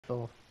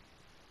fell off.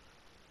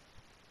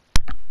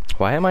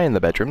 Why am I in the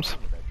bedrooms?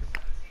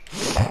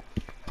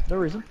 No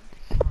reason.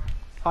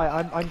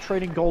 Hi, I'm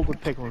trading gold with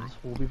piglins.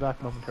 We'll be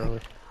back momentarily.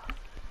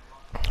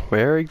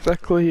 Where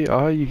exactly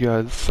are you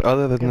guys,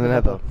 other than In the the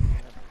nether? nether.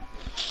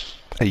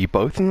 Are you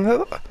both in the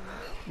nether?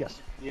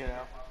 Yes. Yeah.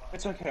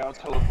 It's okay, I'll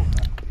teleport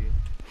back with you.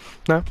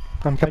 No,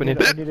 I'm coming in.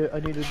 I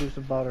need to do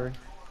some bartering.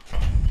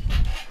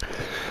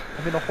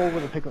 I'm in the hole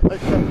with the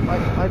piglin.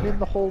 I'm in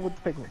the hole with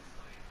the piglin.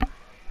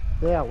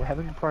 Yeah, we're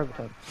having a private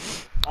time.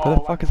 Where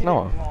the fuck is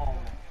Noah?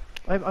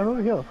 I'm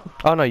over here.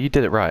 Oh no, you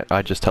did it right.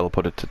 I just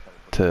teleported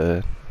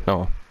to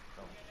Noah.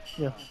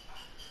 Yeah.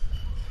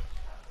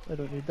 I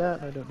don't need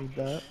that, and I don't need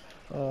that.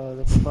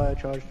 That's a fire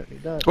charge, don't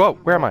need that. Whoa,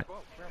 where am I?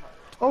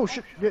 Oh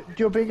shit,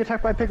 you're being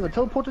attacked by a piglin.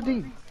 Teleport to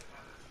Dean.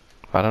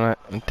 I don't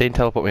know. Dean,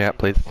 teleport me out,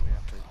 please.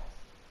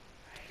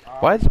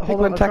 Why is the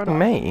Hold on, piglin I'm trying attacking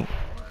to- me?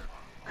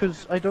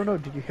 Cause, I don't know,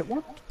 did you hit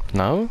one?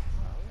 No?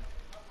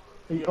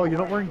 Oh, you're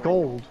not wearing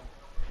gold.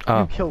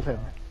 Oh, You killed him.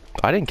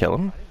 I didn't kill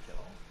him.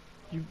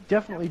 You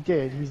definitely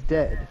did, he's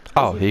dead.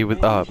 Oh, he was,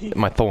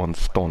 my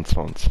thorns. Oh,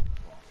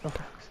 for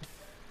fuck's sake.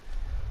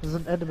 There's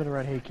an Enderman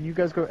around here. Can you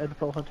guys go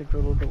Enderpearl hunting for a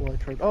little bit while I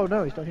trade? Oh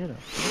no, he's not here now.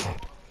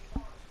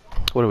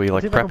 What are we,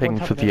 like, See if I can prepping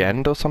one-tap for an the enemy.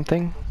 end or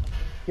something?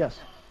 Yes.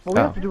 Well, we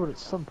Oh. have to do it at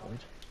some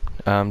point.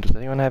 Does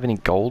anyone have any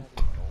gold?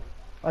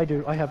 I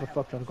do. I have a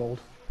fuck ton of gold.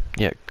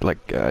 Yeah,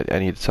 like, I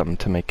need something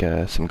to make,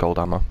 some gold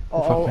armor.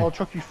 I'll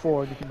chuck you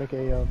 4 and you can make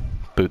a,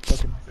 Boots.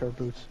 fucking pair of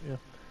boots. Yeah.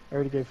 I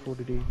already gave 4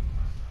 to D.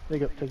 There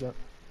you go, take that.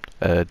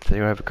 Does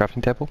anyone have a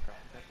crafting table?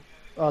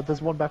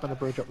 There's one back on the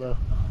bridge up there.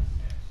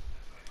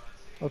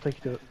 I'll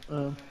take you to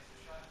it.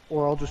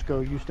 Or I'll just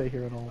go, you stay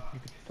here and you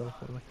can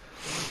teleport away.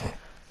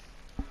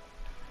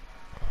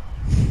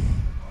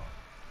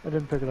 I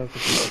didn't pick it up.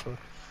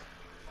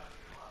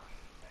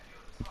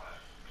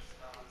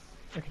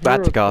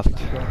 Bad to ghost.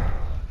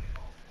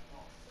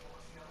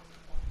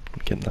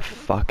 I'm getting the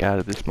fuck out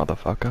of this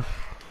motherfucker.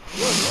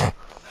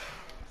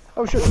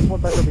 Oh shit, there's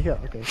one back over here.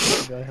 Okay,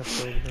 so I have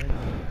to go over there.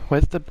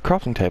 Where's the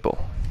crafting table?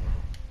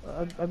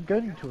 I'm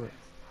getting to it.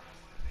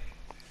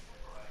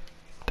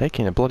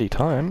 Taking a bloody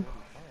time.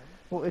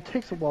 Well, it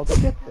takes a while to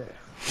get there.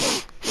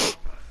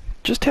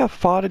 Just how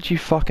far did you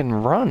fucking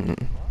run?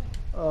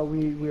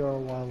 We are a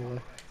while away.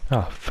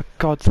 Oh, for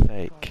God's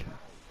sake.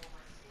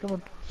 Come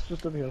on, it's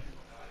just over here.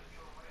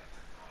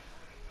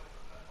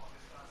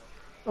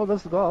 Oh,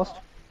 there's the ghost.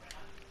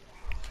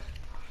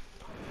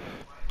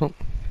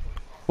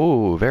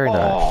 Ooh, very nice.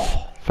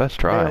 Oh, First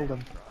try. nailed him.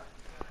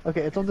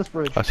 Okay, it's on this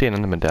bridge. I see an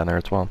enderman down there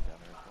as well.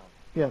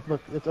 Yeah,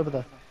 look, it's over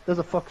there. There's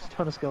a fuck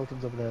ton of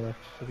skeletons over there, though.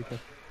 So be careful.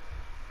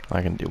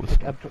 I can deal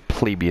with some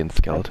plebeian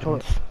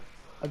skeletons.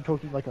 I'm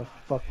talking like a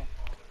fuck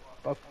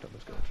ton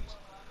of skeletons.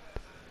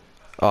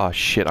 Oh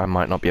shit, I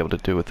might not be able to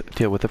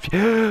deal with a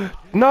few.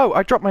 No,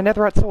 I dropped my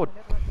netherite sword.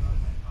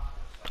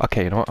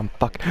 Okay, you know what? I'm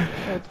fuck.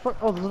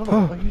 Oh, there's another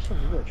one. Oh, you son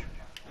of a bitch.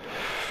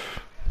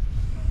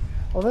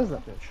 Oh, there's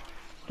that bitch.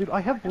 Dude,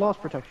 I have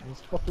blast protection. It's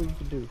fuck what you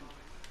can do.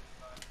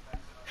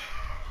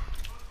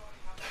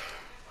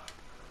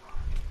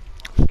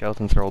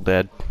 Skeletons are all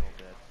dead.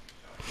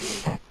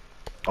 Oh,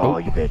 Oh.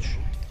 you bitch.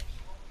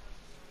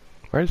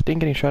 Where is Dean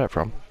getting shot at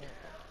from?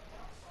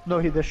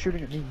 No, they're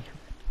shooting at me.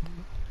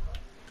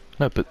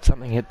 No, but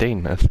something hit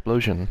Dean. An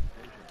explosion.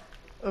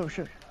 Oh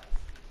shit.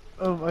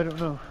 Oh, I don't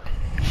know.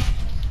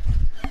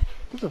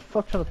 There's a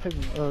fuck ton of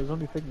pigmen,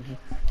 zombie pigmen here.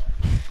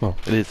 Well,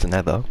 it is the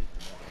nether.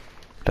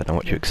 Don't know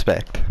what you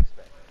expect.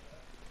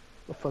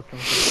 A fuck ton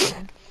of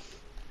pigmen.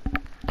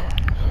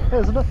 Hey,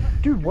 there's enough.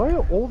 Dude, why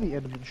are all the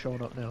Endermen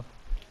showing up now?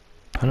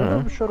 I don't None of know.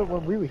 them showed up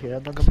when we were here,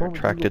 and then the They're moment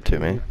attracted you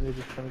to looked me. They're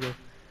just trying to go.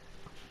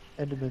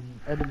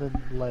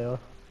 Enderman layer.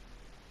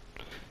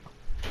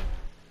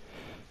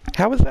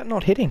 How is that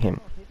not hitting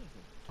him?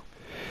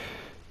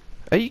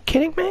 Are you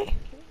kidding me?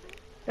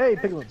 Hey,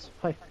 piglins.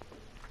 Hi.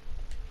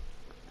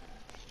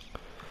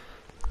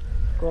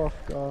 Go off,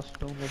 gas.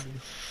 Don't let me.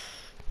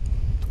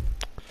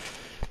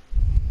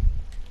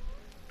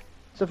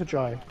 Except for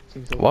Jai.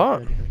 Seems like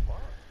What? anything.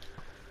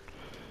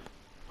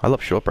 I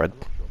love shortbread.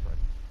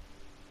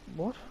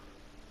 What?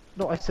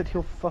 No, I said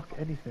he'll fuck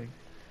anything.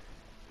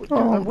 Dude,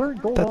 Oh, I'm wearing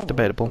gold that's armor.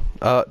 debatable.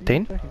 What are you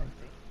Dean? attacking me?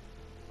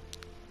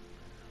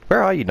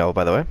 Where are you, Noah,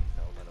 by the way?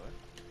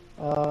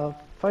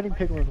 Fighting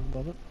piglin at the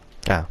moment.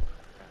 Ah.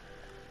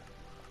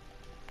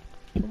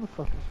 What the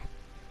fuck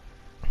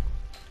is...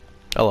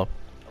 Hello.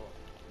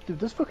 Dude,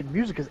 this fucking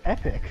music is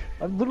epic.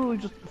 I'm literally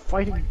just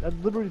fighting,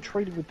 I'm literally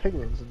trading with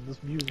piglins and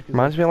this music is...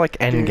 Reminds me of like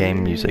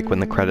endgame music when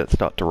the credits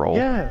start to roll.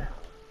 Yeah.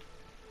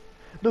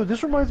 No,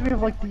 this reminds me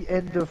of like the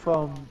end of,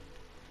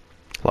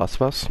 Last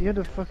of Us? the end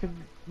of fucking...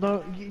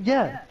 No,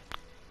 yeah.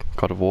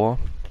 God of War?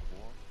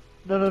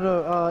 No,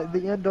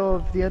 the end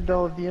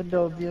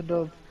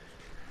of...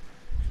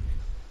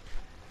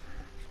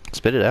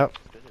 Spit it out.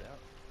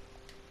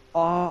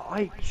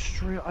 I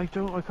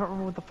can't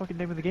remember what the fucking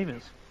name of the game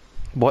is.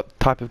 What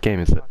type of game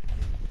is it?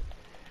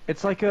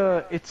 It's like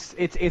it's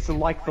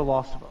like The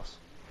Last of Us.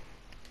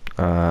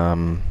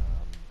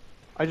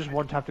 I just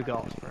one tapped to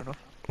go, fair enough.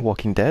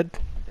 Walking Dead?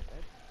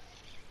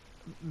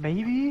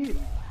 Maybe?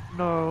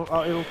 No,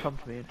 it'll come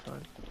to me in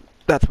time.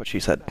 That's what she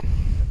said.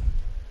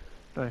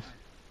 Nice.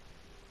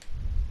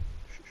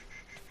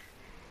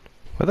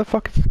 Where the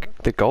fuck is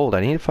the gold?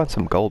 I need to find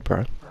some gold,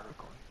 bro.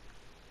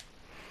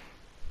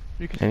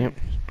 You can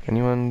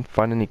Anyone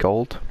find any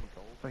gold?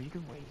 Oh, you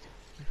can wait.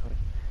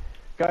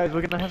 Guys,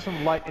 we're gonna have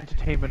some light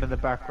entertainment in the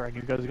background.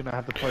 You guys are gonna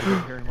have the pleasure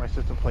of hearing my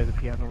sister play the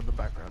piano in the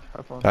background.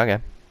 Have fun. Okay.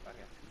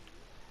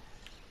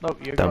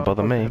 Nope, you Don't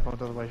bother me.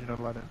 Otherwise you're not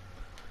allowed in.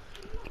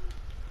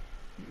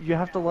 You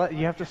have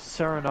to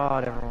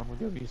serenade everyone with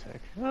your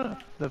music.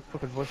 The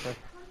fucking voice act.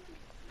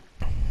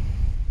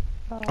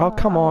 Oh,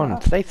 come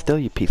on. Stay still,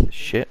 you piece of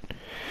shit.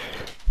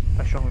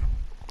 Sean.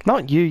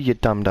 Not you, you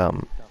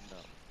dum-dum.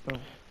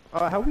 How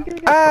are we gonna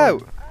get Oh!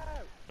 home?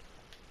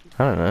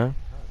 I don't know.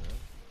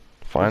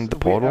 Find the Our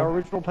portal.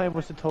 original plan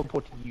was to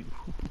teleport to you.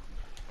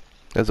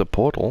 There's a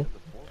portal.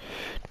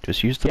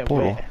 Just use the Yeah,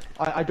 portal. where?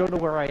 I don't know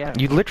where I am.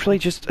 You literally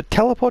just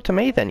teleport to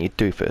me then, you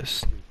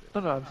doofus. No,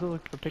 I'm still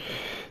looking for pictures.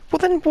 Well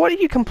then, what are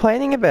you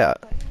complaining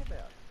about?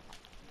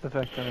 The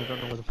fact that I don't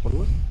know where the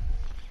portal is.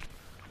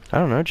 I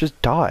don't know,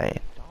 just die.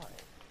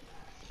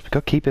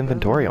 Go keep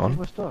inventory on.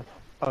 My stuff.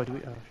 Oh, do we?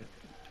 Oh shit.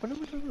 When did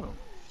we turn that on?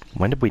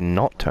 When did we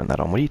not turn that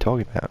on? What are you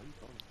talking about?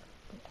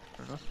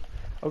 Fair enough.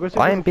 I'll go see I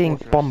where am the being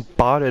fortress.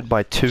 bombarded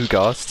by 2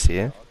 ghasts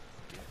here.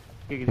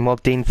 And while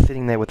Dean's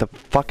sitting there with a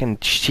fucking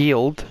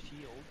shield.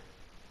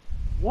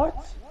 What?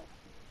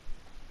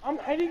 I'm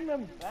hitting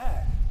them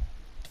back.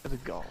 There's a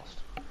ghost.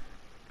 What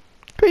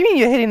do you mean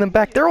you're hitting them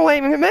back? They're all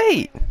aiming at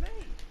me!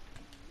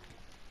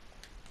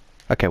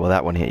 Okay, well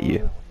that one hit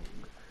you.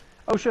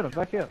 Oh shit, I'm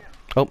back here.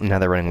 Oh, now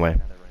they're running away.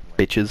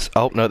 Bitches.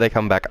 Oh, no, they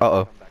come back.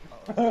 Uh-oh.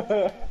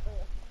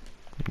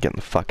 Getting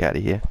the fuck out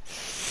of here.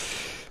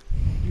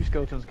 You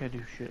skeletons can't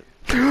do shit.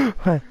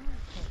 Hi.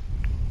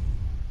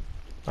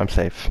 I'm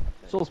safe.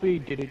 Soul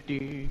speed,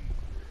 do.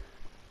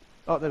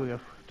 Oh, there we go.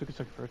 Took a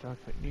second for a attack.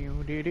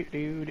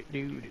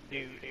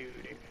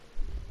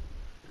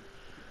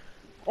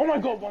 Oh my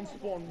god, one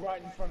spawned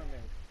right in front of me.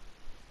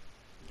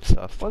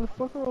 Stuff. Why the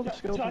fuck are all the Jai,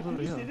 skeletons can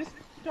over you see here? this?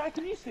 Jai,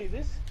 can you see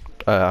this?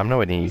 I'm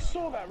nowhere near You you.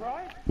 saw that,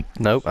 right?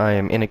 Nope, I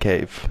am in a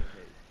cave.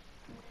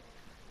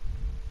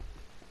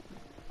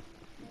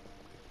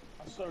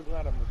 I'm so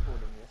glad I'm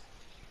recording this.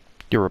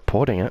 You're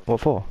reporting it? What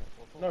for?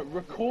 No,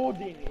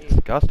 recording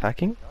it. Ghost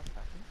hacking?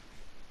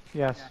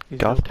 Yes. he's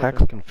Ghost just hacks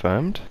fucking-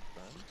 confirmed?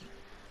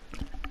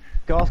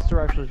 Ghosts are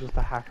actually just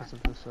the hackers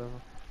of this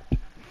server.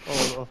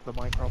 Or of the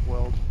Minecraft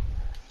world.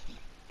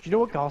 Do you know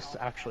what ghosts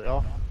actually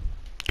are?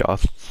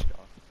 Ghosts.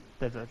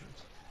 They're virgins.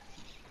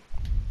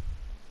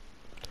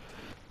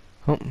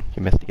 Oh,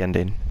 you missed again,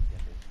 Dean.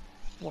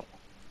 What?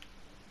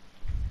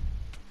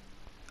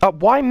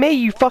 Why me,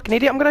 you fucking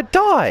idiot? I'm gonna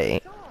die!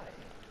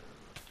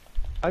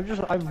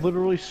 I'm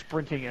literally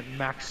sprinting at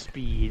max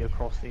speed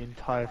across the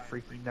entire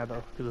freaking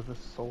nether because of this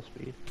soul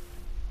speed.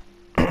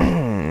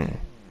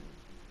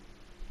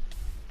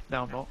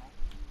 Now I'm not.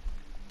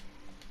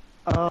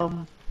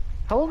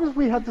 How long have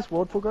we had this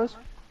world for, guys?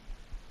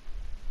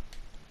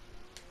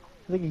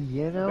 I think a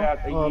year now?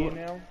 About a year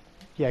now.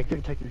 Yeah, give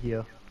or take a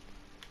year.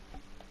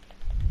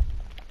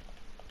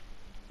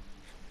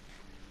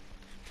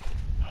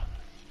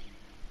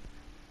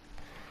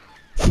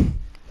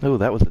 Oh,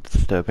 that was a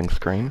disturbing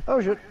scream. Oh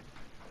shit.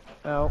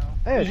 Ow.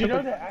 Hey, Did you know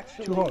that they're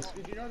actually? too hot.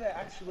 Did you know they're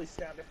actually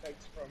sound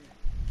effects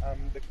from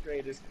the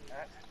creators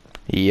cat?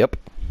 Yep.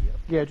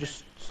 Yeah,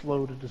 just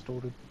slowed and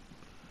distorted.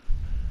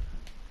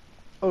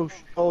 Oh,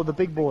 oh, the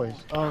big boys.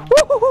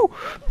 Woo-hoo-hoo!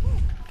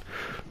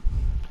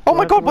 Oh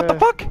my god, what the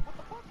fuck?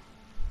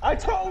 I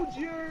told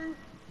you.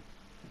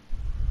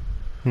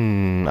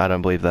 I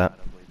don't believe that.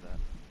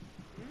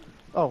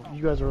 Oh,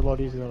 you guys are a lot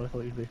easier than I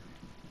thought you'd be.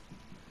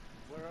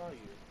 Where are you?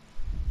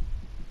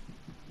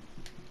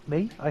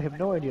 Me? I have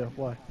no idea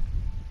why.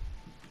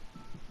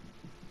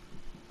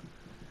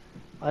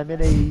 I'm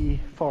in a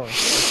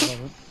forest at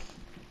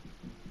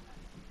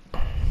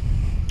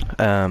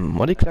the moment.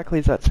 What exactly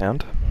is that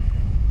sound?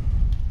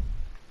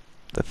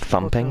 The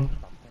thumping?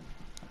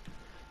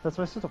 That's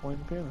my sister playing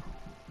the piano.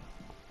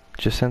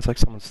 Just sounds like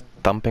someone's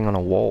thumping on a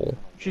wall.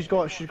 She's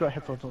got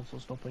headphones on, so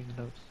it's not playing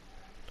the notes.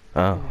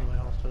 Oh. Anyway,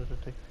 I'll start to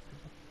take.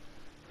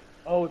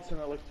 Oh, it's an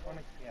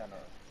electronic piano.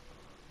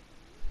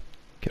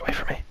 Get away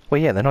from me.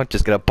 Well, yeah, they're not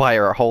just gonna buy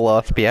her a whole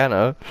ass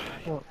piano.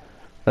 What?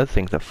 Those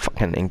things are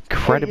fucking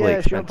incredibly Hey,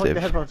 yeah, she unplugged the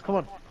expensive. headphones. Come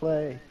on,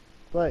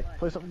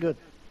 play something good.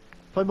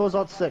 Play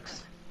Mozart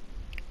 6.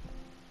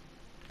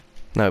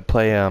 No,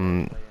 play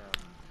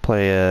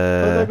Play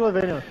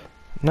Megalovania.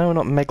 no,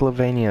 not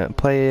Megalovania.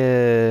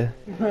 Play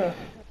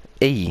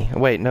E.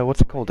 Wait, no,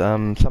 what's it called?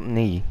 Something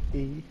E.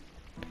 E.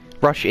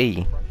 Rush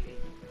E.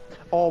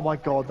 Oh my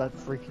god, that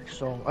freaking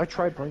song. I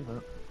tried playing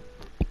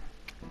that.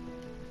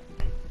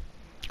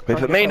 Wait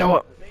for me,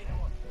 Noah.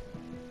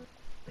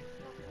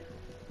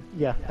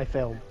 Yeah, I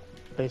failed.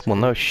 Basically.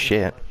 Well, no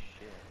shit.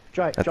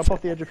 Jai, That's jump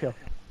off the edge of here.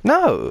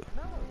 No.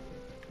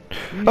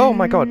 Oh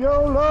my god.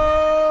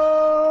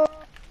 YOLO!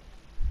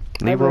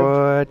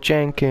 Leroy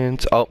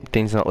Jenkins. Oh,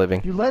 Dean's not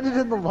living. You landed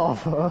in the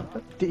lava,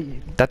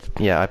 Dean. That's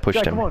yeah. I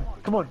pushed Jai, him.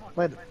 come on,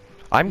 land it.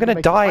 I'm You can gonna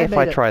make them. die if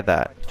I made it. try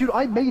that. Dude,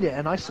 I made it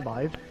and I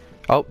survived.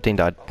 Oh, Dean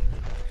died.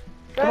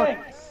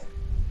 Thanks!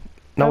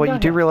 No, Come what you down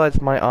do here.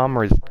 realize my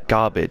armor is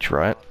garbage,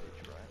 right?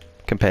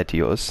 Compared to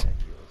yours.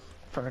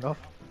 Fair enough.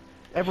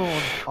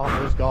 Everyone's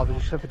armor is garbage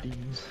except for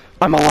Dean's.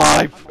 I'm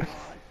alive!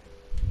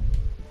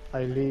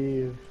 I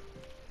live.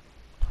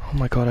 Oh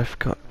my god, I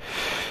forgot.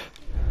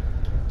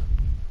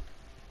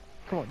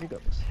 Come on, you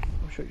got this.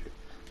 I'll show you.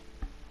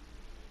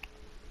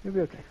 You'll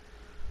be okay.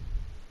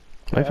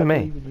 Wait for I me.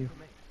 believe in you.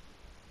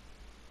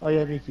 Oh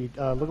yeah, Nikki,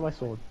 look at my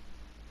sword.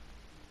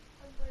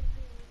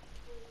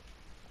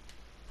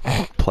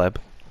 Pleb.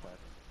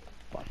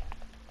 Fine.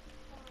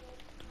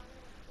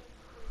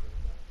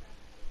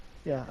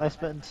 Yeah, I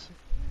spent...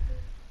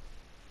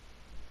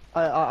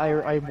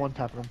 I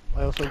one-tapped them.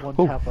 I also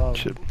one-tap,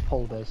 shit.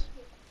 polar bears.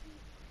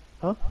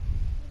 Huh?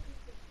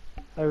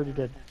 I already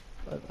did.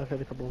 I've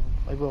hit a couple of them.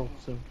 I will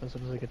soon, as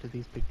soon as I get to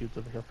these big dudes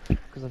over here.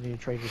 Because I need to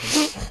trade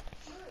with them.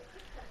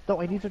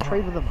 No, I need to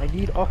trade with them. I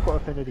need aqua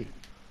affinity.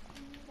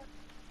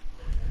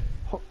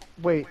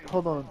 Wait,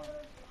 hold on.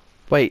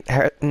 Wait,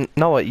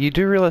 Noah, you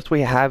do realize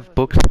we have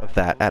books of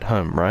that at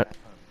home, right?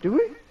 Do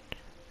we?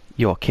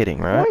 You're kidding,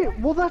 right? Wait,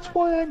 well that's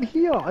why I'm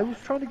here. I was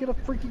trying to get a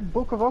freaking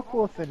book of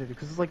aqua affinity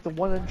because it's like the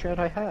one enchant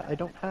I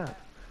don't have.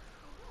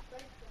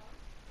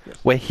 Yes.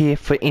 We're here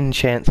for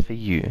enchants for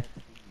you.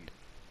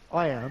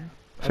 I am.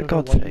 I For don't know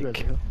God's why you guys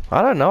sake. are here.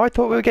 I don't know, I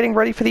thought we were getting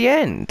ready for the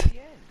end.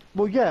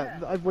 Well,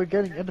 yeah, we're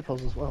getting ender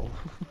pearls as well.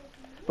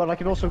 But I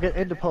can also get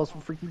ender pearls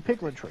from freaking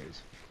piglin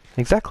trees.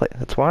 Exactly,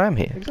 that's why I'm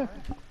here.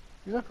 Exactly.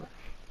 Exactly.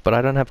 But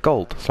I don't have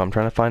gold, so I'm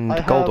trying to find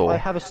gold I ore.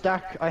 have a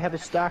stack. I have a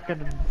stack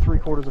and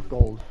 3/4 of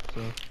gold.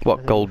 So I What,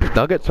 think gold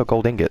nuggets or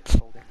gold ingots?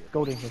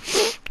 gold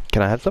ingots.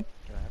 Can I have some?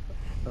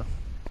 No.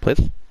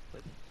 Please?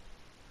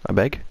 I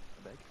beg?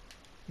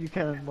 You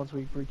can once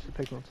we reach the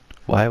piglins.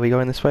 Why are we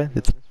going this way?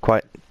 It's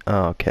quite...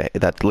 Oh, okay.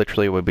 That's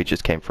literally where we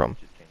just came from.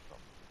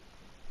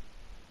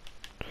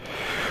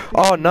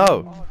 Oh,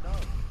 no!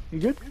 You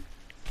good?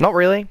 Not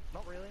really.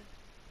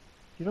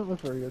 You don't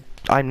look very good.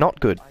 I'm not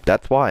good.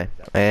 That's why.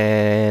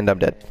 And I'm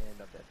dead.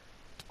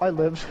 I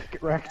lived.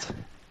 Get wrecked.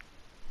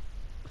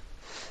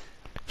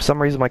 For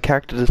some reason, my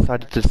character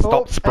decided to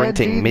stop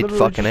sprinting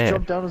mid-fucking air.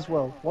 Jump down as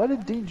well. Why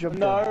did Dean jump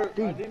No, down? I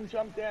Dean, didn't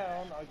jump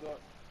down. I got.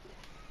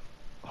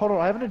 hold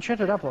on. I have an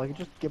enchanted apple. I can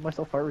just give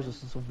myself fire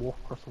resistance and walk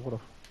across the water.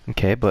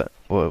 Okay, but...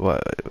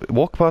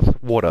 walk past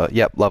water.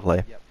 Yep,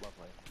 lovely.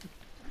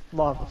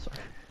 Lava, sorry.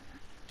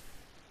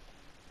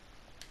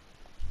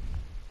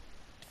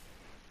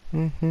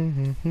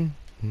 Come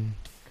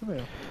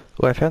here.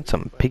 Oh, I found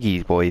some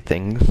piggy boy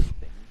things.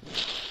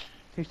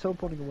 He's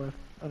teleporting away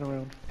and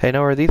around. Hey,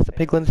 Noah, are these the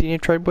piglins you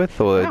need to trade with,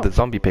 or Ow, the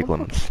zombie what the fuck?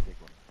 piglins?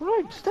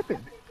 Right, step in.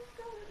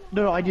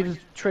 No, I need to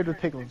trade with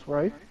piglins,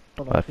 right?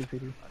 Hold on,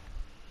 PPD.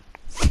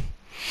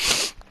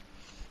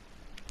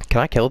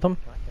 Can I kill them?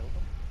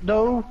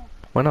 No,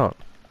 Why not?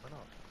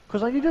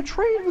 because I need to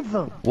trade with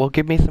them. Well,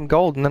 give me some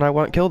gold and then I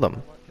won't kill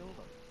them.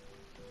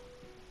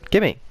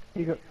 Gimme.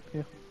 Here you go.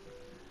 Yeah.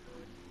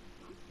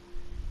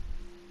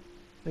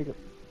 There you go.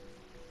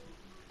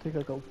 Take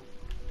that gold.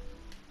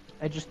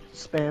 I just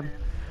spam.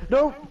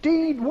 No,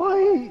 Dean,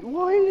 why?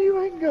 Why are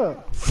you anger?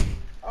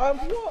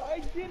 What? I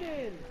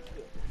didn't.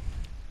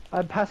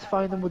 I'm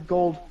pacifying them with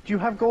gold. Do you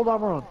have gold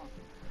armor on?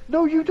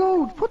 No, you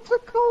don't. Put the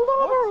gold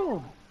armor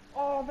on.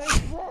 Oh, they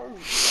broke.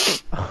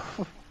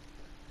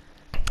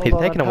 It's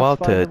Hold on, taking I'm a while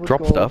pacifying to them with drop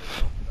gold.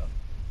 stuff.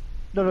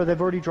 No,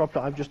 they've already dropped it.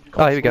 I'm just.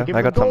 Oh, here we go. giving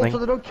I got them gold something. so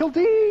they don't kill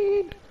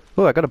Dean.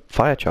 Oh, I got a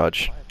fire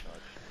charge.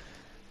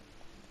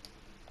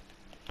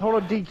 Hold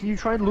on, Dean. Can you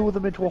try and lure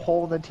them into a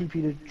hole and then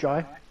TP to Jai?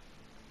 Okay.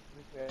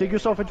 Dig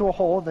yourself into a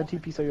hole and then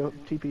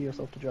TP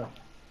yourself to Jai.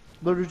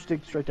 Literally just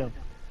dig straight down.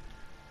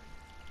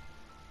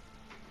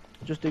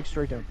 Just dig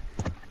straight down.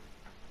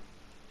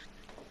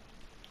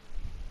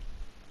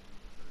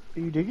 Are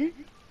you digging?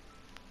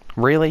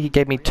 Really? He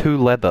gave me 2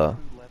 leather.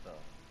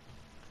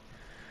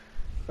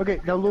 Okay,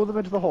 now lure them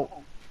into the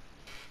hole.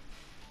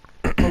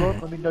 Hold on,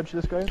 let me nudge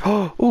this guy.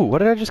 Oh, ooh, what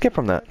did I just get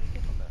from that?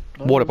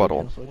 No, Water it wasn't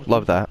bottle. you, so I just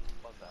Love used it. that.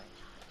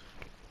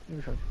 Let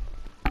me try.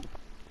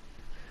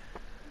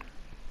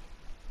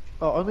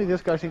 Oh, only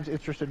this guy seems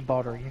interested in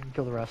bartering. You can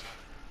kill the rest.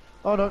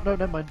 Oh no,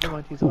 never mind.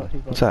 He's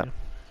bartering. What's that?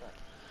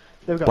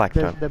 There we go.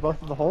 Blackstone. They're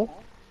both in the hole.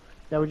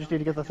 Now we just need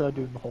to get the third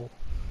dude in the hole.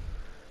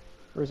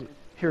 Where is he?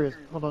 Here he is.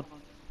 Hold on.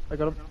 I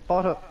got him.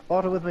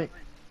 Barter with me.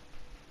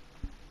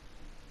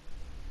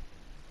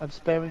 I'm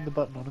spamming the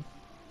button on him.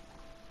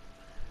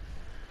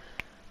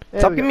 There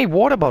Stop we giving go. me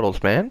water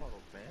bottles, man.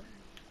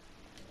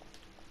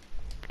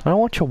 I don't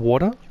want your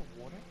water.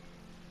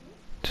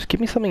 Just give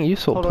me something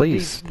useful, Hold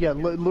please. On, Dean.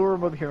 Yeah, lure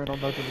him over here and I'll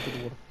nudge him into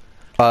the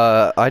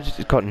water. I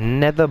just got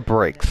nether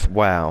bricks.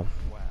 Wow.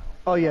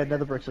 Oh yeah,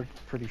 nether bricks are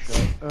pretty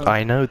short.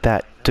 I know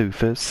that,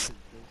 doofus.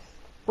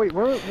 Wait,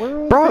 where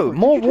are Bro, the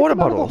more Did you water take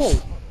them out of the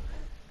bottles. hole?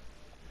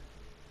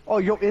 Oh,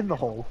 you're in the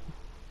hole.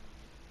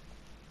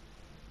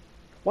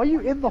 Why are you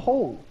in the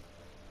hole?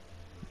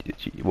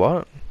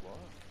 What?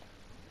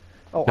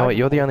 Oh, No, I'm wait, in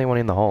you're the hole. only one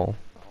in the hole.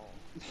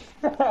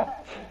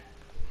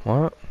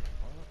 What?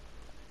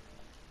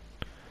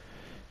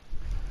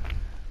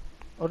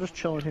 I'll just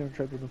chill in here and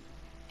trade with them.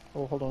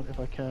 Oh, hold on, if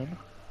I can.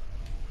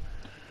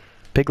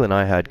 Piglin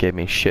I had gave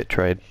me shit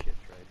trade.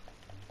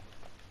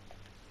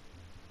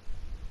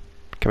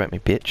 Come at me,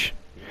 bitch.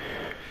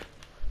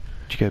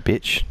 Did you go,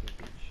 bitch?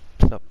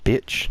 It's not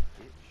bitch.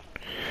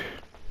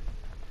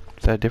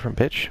 Is that a different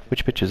bitch?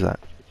 Which bitch is that?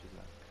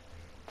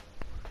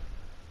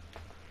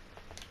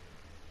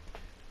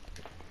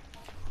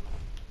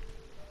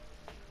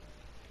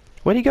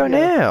 Where do you go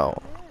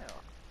now?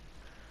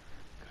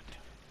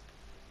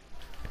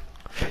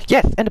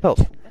 Yes,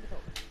 enderpearls.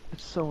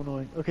 It's so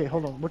annoying. Okay,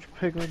 hold on. Which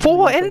piglin?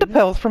 4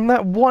 enderpearls from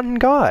that one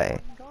guy.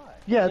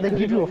 Yeah, they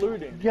give you a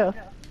looting. yeah.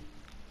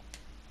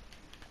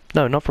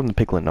 No, not from the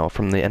piglin. No,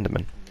 from the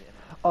enderman.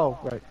 Oh,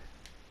 right.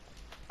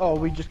 Oh,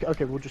 we'll just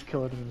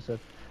kill it instead.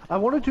 I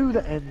want to do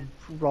the end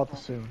rather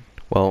soon.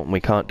 Well, we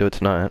can't do it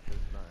tonight.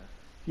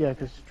 Yeah,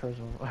 because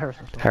Harrison's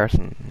not.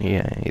 Harrison,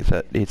 yeah,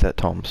 he's at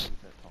Tom's.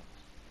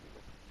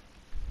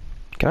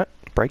 Can I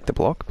break the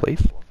block,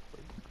 please?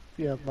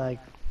 Yeah, like.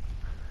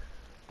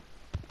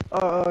 I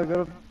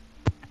got a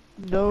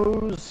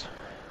nose.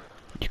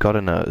 You got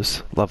a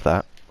nose. Love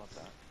that.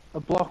 A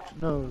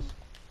blocked nose.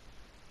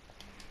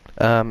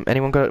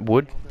 Anyone got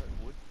wood?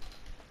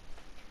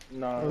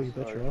 No. Oh, you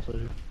bet your ass I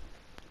do.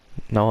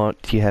 No,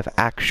 do you have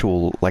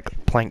actual,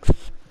 like, planks?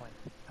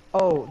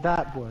 Oh,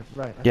 that wood,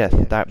 right. Yes,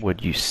 that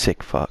wood, you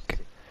sick fuck.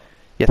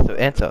 Yes, so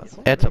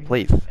answer,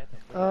 please.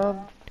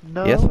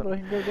 No, Yes. but I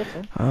can go get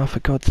some. Oh, for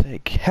God's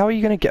sake. How are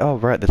you gonna get, oh,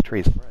 right, there's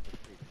trees.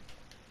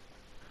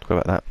 What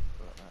about that?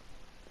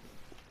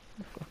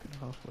 I'm fucking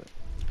halfway.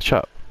 Shut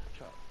up.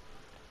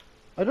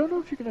 I don't know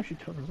if you can actually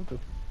turn this into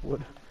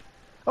wood.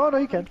 Oh, no,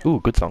 you can. Ooh,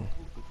 good song.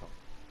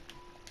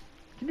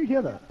 Can you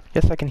hear that?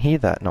 Yes, I can hear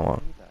that,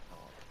 Noah.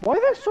 Why are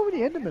there so many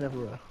endermen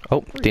everywhere?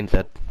 Oh, Dean's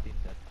dead.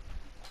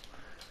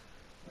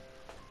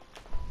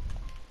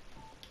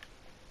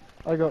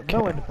 I got no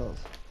Okay. ender pearls.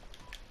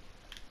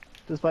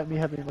 Despite me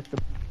having like the.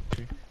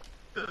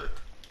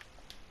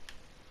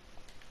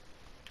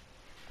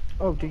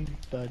 Oh, Dean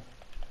died.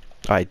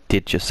 I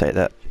did just say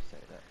that.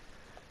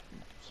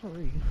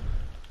 Sorry.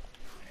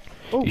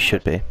 Oh, You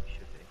should be.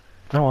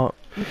 Noah,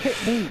 you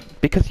hit me.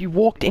 because you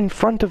walked in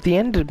front of the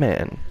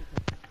Enderman.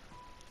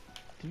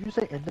 Did you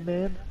say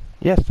enderman?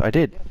 Yes, I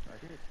did.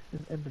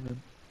 It's enderman.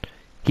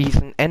 He's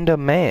an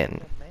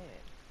Enderman.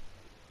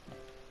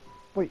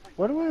 Wait,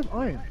 why do I have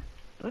iron?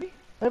 Donnie?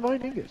 I have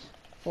iron ingots.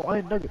 Or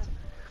iron nuggets.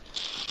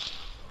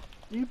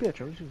 You bitch,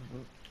 I was using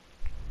that.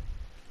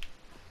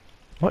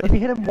 What? If you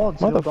hit him once,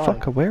 he'll die.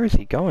 Motherfucker, where is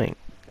he going?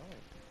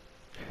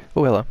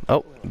 Oh, hello.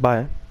 Oh,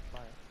 bye.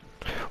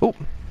 Oh,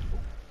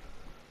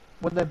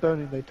 When they're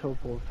burning, they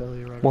teleport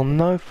fairly right. well,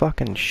 no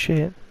fucking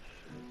shit.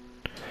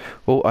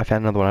 Oh, I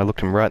found another one. I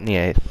looked him right in the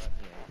ass.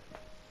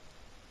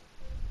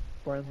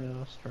 Right in the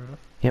ass, fair enough.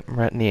 Yep,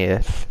 right in the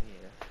ass.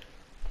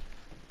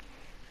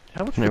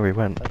 How much? There we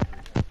went.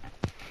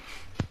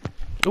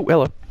 Oh,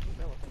 hello.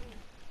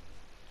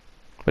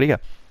 Where'd he go?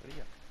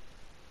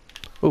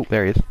 Oh,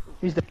 there he is.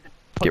 He's the.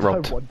 Get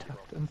robbed. I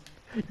one-tapped him.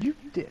 You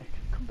dick.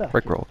 Come back.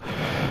 Rickroll.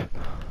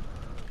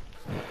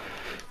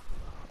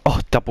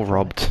 Oh, double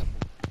robbed.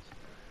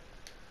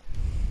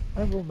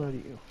 I will murder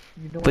you.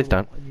 You know Please I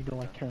will, don't. and you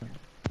know I can.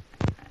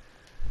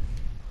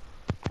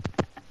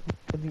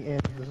 In the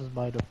end, this is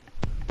my door.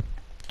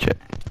 Shit.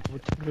 We're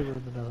typically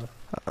in the nether.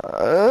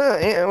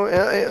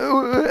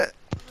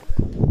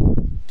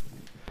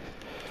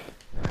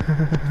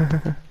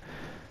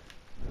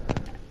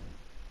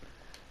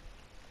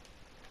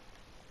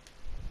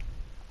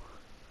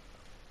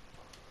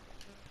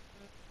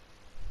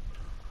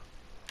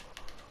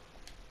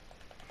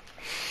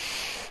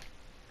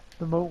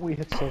 The moment we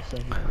hit soul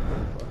sand,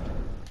 we're fucked.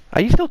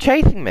 Are you still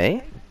chasing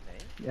me?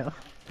 Yeah.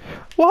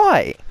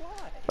 Why?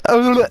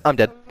 I'm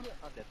dead.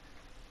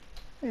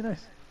 Hey,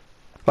 nice.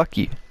 Fuck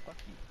you.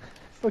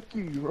 Fuck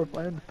you, you wrote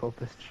my end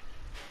bitch.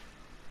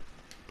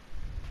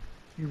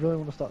 You really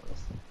want to start this?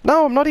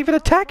 No, I'm not even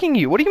attacking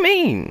you. What do you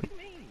mean?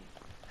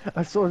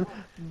 I saw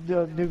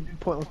the new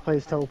pointless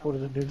players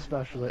teleported a noob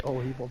smash. Like, oh,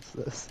 he wants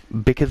this.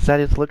 Because that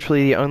is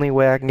literally the only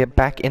way I can get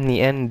back in the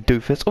end,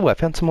 doofus. Oh, I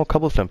found some more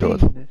cobblestone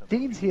pillars.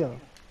 Dean's here.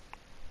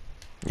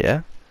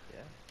 Yeah?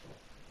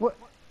 What?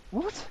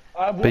 What?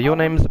 But your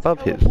name is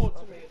above his. Teleport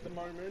to me at the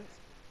moment.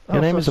 Oh,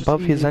 Your name so is it's just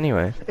above his easy.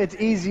 anyway. It's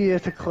easier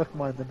to click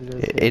mine than it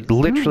is. It his.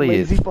 literally You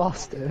lazy is.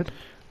 bastard.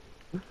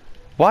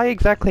 Why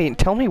exactly?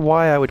 Tell me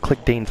why I would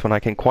click Dean's when I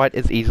can quite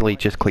as easily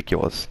just click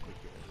yours.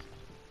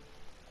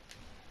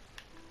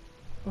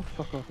 Oh,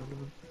 fuck off,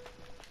 everyone.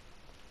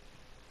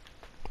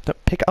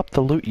 Don't pick up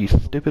the loot, you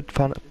stupid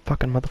fucking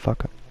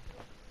motherfucker.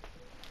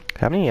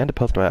 How many ender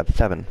pearls do I have?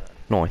 7.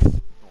 Nice. So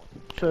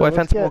Oh, I let's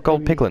found some more get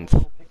gold maybe-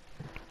 piglins.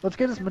 Let's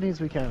get as many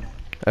as we can.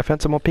 I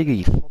found some more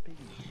piggies.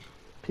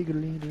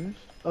 Pigolinos?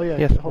 Oh yeah,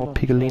 Yes, hold more on.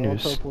 pigolinos. I'll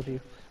teleport you.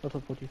 I'll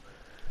teleport you.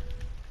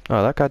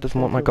 Oh, that guy doesn't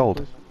want my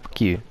gold. Fuck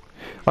you.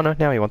 Oh no,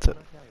 now he wants it.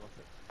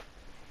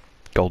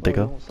 Gold Oh, he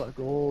digger. wants that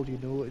gold, you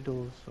know what it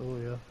does. Oh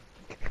yeah.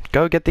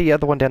 Go get the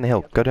other one down the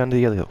hill. Go down to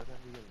the other hill.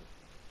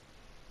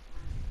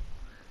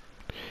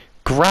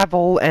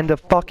 Gravel and a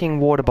fucking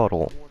water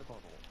bottle.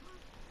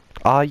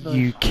 Are Nice.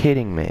 you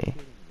kidding me?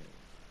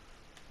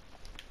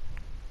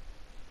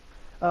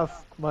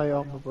 My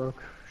armor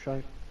broke.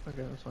 Shite.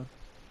 Okay, that's fine.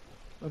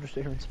 I'll just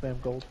sit here and spam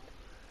gold.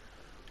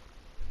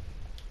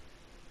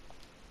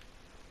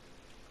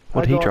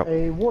 What did he drop? I got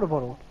a water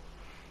bottle.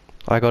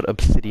 I got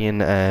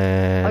obsidian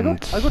and I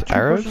got two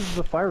arrows. potions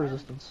of fire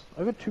resistance.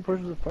 I got 2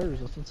 potions of fire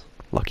resistance.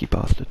 Lucky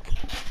bastard.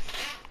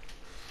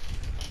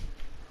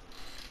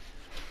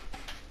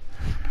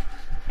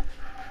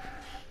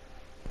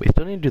 We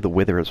still need to do the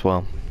wither as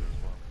well.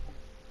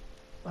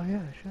 Oh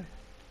yeah, sure.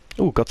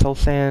 Ooh, got soul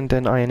sand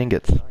and iron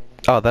ingots.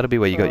 Oh, that'll be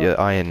where you got your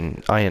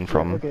iron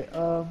from. Yeah,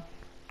 okay,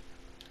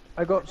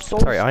 I got soul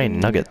Sorry, speed. iron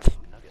nuggets.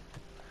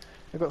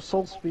 I got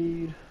soul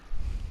speed.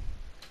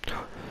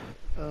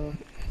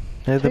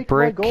 Nether Take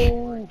brick. my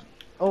gold!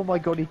 Oh my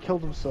god, he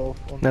killed himself.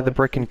 On Nether my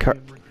brick and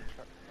freaking-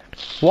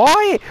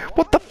 Why?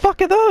 What the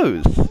fuck are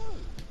those?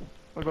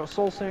 I got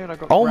soul sand, I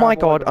got Oh my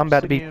gravel, I god, got I'm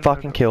about to be obsidian, I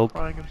fucking got killed.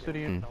 crying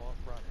obsidian.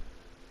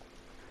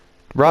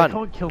 Run.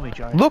 Don't kill me,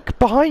 Jay. Look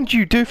behind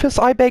you,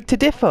 doofus. I beg to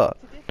differ.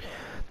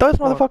 Those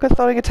What? motherfuckers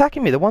starting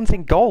attacking me. The ones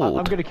in gold.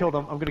 I'm gonna kill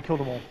them. I'm gonna kill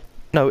them all.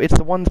 No, it's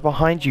the ones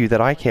behind you that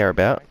I care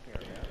about.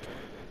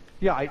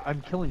 Yeah,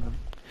 I'm killing them.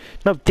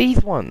 No,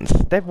 these ones.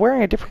 They're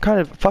wearing a different kind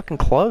of fucking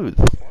clothes.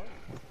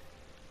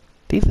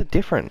 These are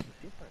different.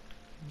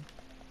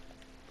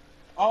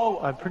 Oh,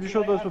 I'm pretty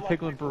sure they those had, were like,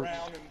 piglin the brutes.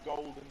 brown and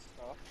gold and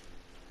stuff.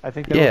 I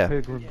think they Yeah,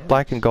 were piglin brutes.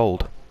 black and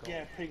gold.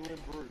 Yeah, piglin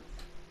brutes.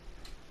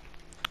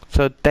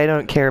 So they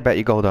don't care about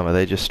your gold armor.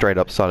 They just straight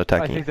up start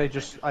attacking you.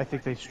 I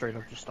think they straight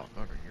up just stopped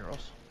murdering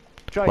heroes.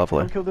 Jay, Lovely.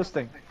 come kill this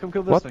thing. Come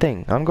kill this What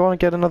thing? I'm going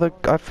to get another.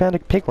 I found a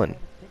piglin.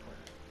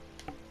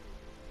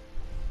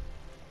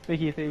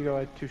 Mickey, there you go.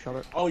 I 2-shot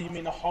it. Oh, you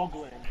mean a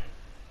hoglin?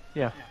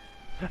 Yeah.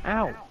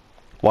 Ow.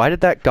 Why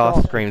did that ghast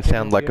Oh, scream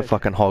sound like a good.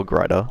 fucking hog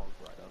rider?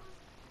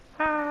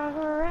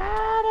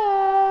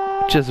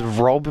 Just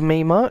rob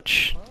me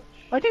much?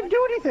 I didn't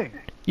do anything.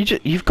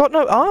 You've got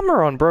no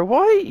armor on, bro.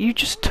 Why? You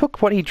just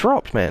took what he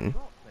dropped, man.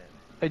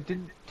 I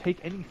didn't take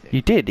anything.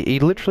 You did. He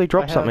literally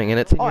dropped something and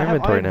it's in I your have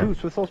inventory iron now.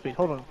 boots with soul speed.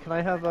 Hold on. Can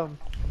I have some?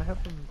 Can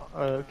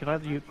I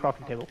have the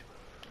crafting table?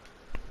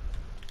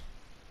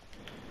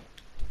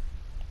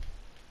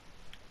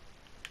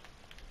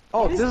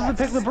 Oh, What this is is a that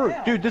piglin brute,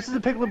 sound? dude. This is a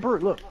piglin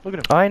brute. Look at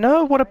him. I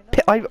know. What a.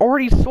 I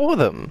already saw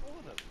them.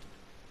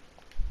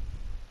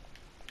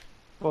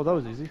 Well, that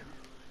was easy.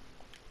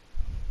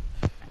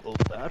 Well,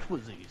 that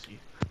was easy.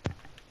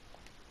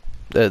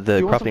 The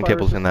you want some crafting fire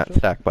table's in that resistance?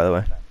 stack, by the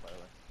way.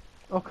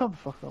 Oh, come the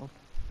fuck on.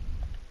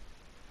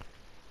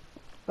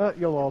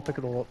 Yo, I'll pick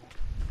it all up.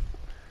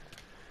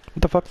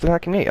 What the fuck's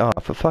attacking me? Oh,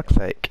 for fuck's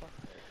sake.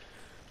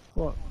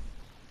 What?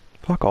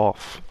 Fuck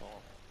off.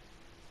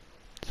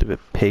 Stupid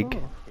pig.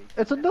 Oh.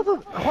 It's another.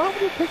 How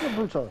many piglin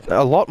brutes are there?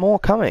 A lot more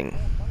coming.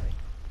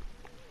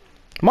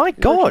 My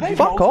god, They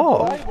fuck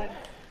multiply off. when-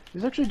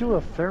 These actually do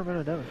a fair amount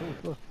of damage. Holy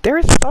fuck. There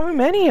is so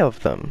many of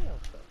them.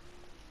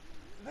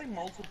 Do they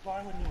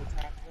multiply when you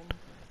attack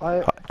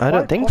them? I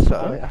don't think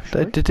possibly, so.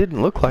 actually. It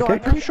didn't look like No, I'm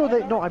it. pretty sure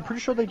they. No, I'm pretty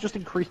sure they just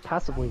increase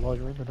passively while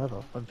you're in the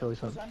Nether. I'm fairly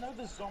certain. Because I know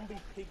the zombie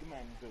pigmen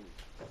do.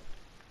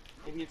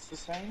 Maybe it's the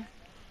same?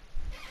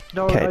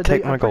 No, Okay,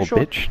 take I'm my pretty gold, sure,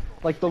 bitch.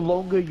 Like the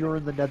longer you're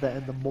in the Nether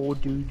and the more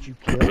dudes you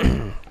kill,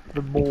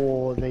 the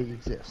more they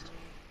exist.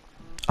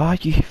 Are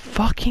you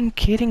fucking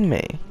kidding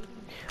me?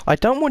 I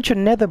don't want your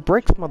nether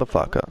bricks,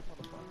 motherfucker.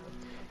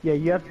 Yeah,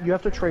 you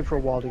have to trade for a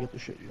while to get the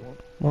shit you want.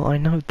 Well, I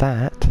know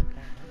that.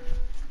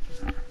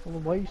 Well,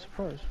 then why are you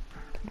surprised?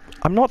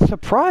 I'm not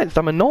surprised,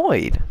 I'm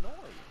annoyed.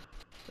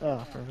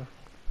 Ah, fair enough.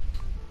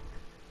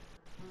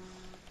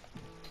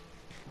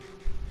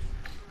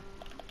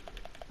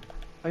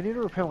 I need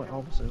to repair my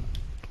armor soon.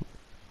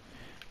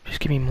 Just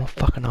give me more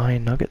fucking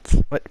iron nuggets.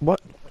 Wait,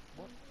 what?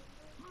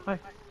 Hi.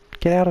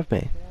 Get out of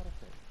me.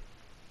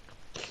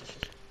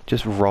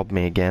 Just rob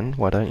me again,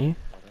 why don't you?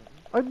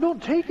 I'm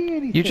not taking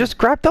anything! You just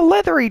grabbed the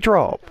leather he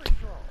dropped!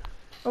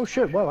 Oh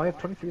shit, wow, I have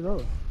 23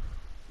 leather.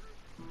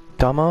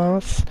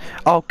 Dumbass.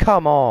 Oh,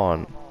 come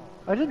on.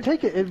 I didn't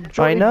take it.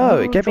 I know,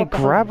 literally it gave me dropped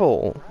behind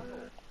gravel.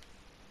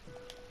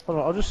 Hold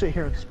on, I'll just sit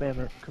here and spam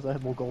it, because I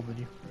have more gold than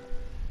you.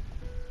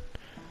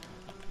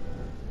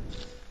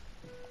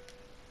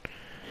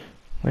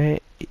 Where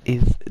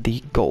is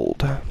the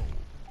gold?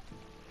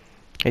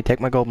 Hey, take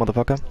my gold,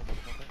 motherfucker.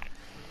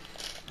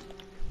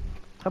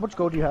 How much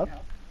gold do you have?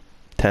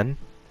 10.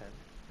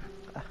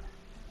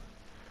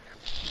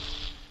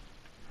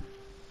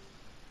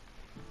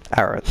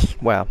 Arrows.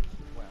 Wow.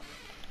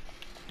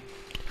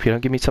 If you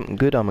don't give me something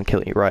good, I'm gonna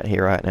kill you right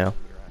here, right now.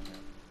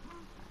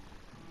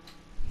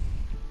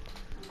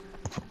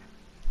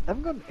 I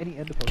haven't gotten any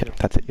ender pearls Okay, yet.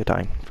 that's it, you're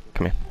dying.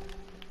 Come here.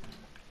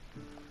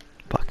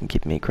 Fucking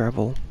give me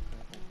gravel.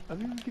 I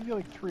think we give you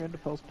like 3 ender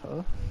pearls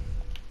per.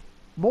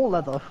 More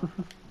leather.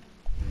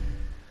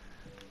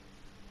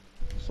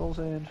 Soul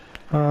sand.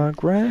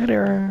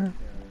 Grider.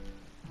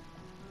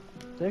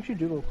 They actually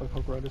do look like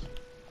hog riders.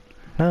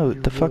 No,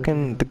 You the really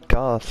fucking, the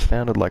gas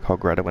sounded like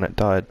Hog Rider when it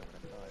died.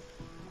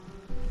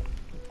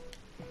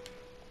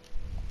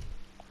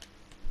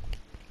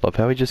 Love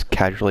how we just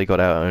casually got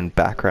our own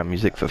background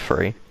music for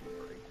free.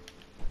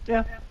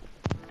 Yeah.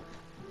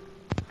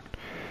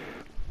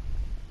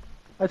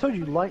 I told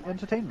you, light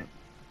entertainment.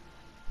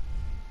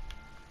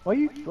 Why'd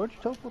you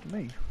teleport to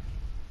me?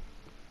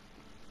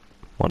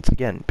 Once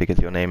again, because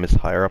your name is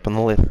higher up on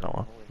the list,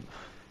 Noah.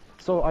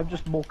 So I'm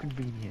just more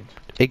convenient.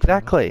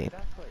 Exactly.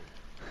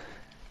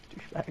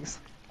 Douchebags.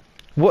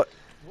 What?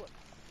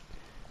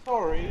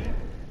 Sorry.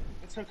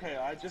 It's okay,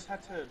 I just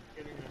had to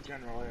get in a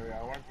general area.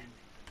 I won't be...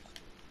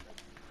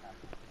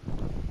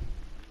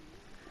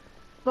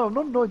 No, I'm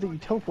not annoyed that you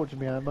teleported to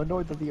me. I'm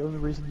annoyed that the only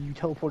reason you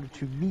teleported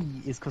to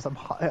me is because I'm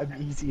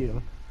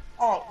easier.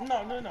 Oh,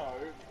 no. It's... I don't know.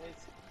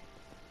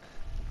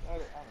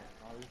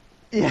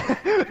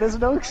 Yeah, there's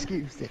no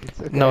excuse there. It's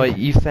okay. No, are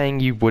you saying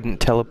you wouldn't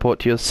teleport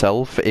to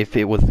yourself if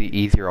it was the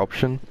easier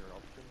option?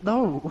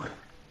 No.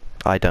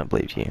 I don't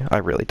believe you. I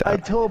really don't. I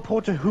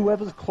teleport to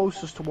whoever's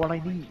closest to what I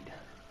need.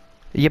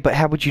 Yeah, but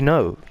how would you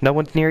know? No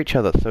one's near each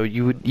other, so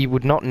you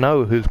would not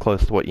know who's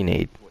close to what you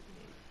need.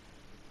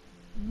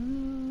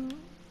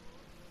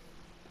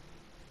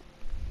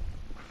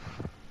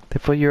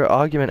 Therefore, your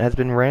argument has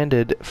been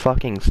rendered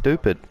fucking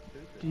stupid.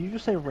 Did you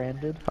just say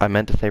randed? I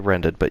meant to say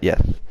rendered, but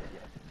yes.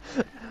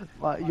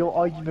 Your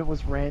argument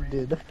was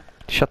randed.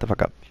 Shut the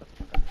fuck up.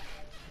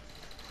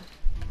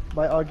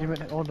 My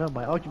argument... Oh no,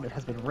 my argument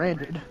has been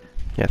randed.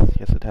 Yes,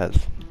 it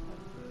has.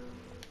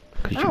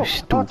 Cause you Oh,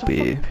 it's a fucking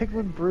stupid.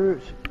 piglin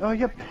brute. Oh,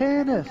 you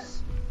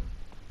penis.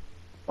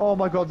 Oh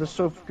my god, there's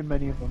so fucking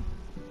many of them.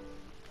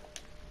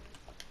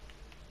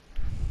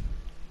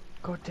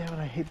 God damn it,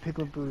 I hate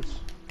piglin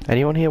brutes.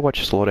 Anyone here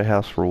watch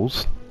Slaughterhouse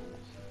Rules?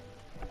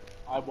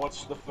 I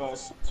watched the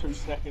first 2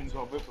 seconds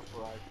of it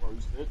before I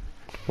closed it,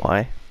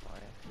 Why?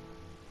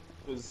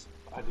 because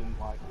I didn't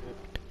like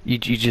it. You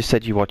just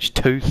said you watched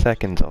 2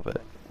 seconds of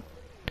it.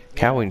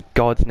 How in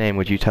God's name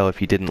would you tell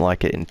if you didn't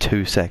like it in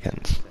 2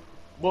 seconds?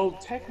 Well,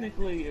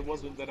 technically, it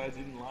wasn't that I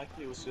didn't like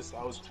it, it was just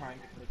I was trying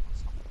to click on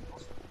something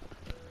else.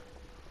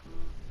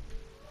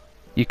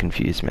 You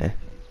confuse me.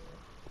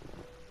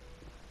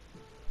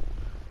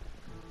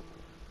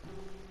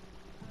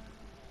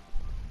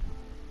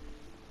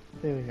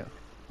 There we go.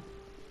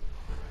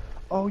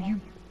 Oh,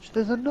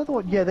 there's another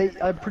one. Yeah,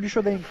 I'm pretty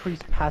sure they increase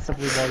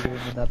passively while you're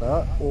in the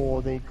nether,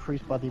 or they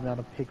increase by the amount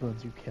of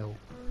piglins you kill.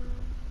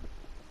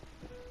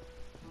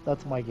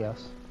 That's my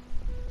guess.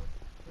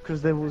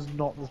 Because there was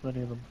not as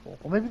many of them before.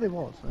 Or maybe there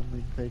was,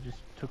 and they just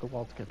took a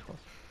while to get to us.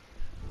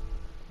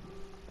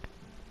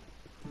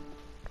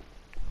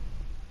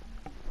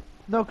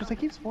 No, because they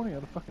keep spawning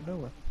out of fucking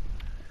nowhere.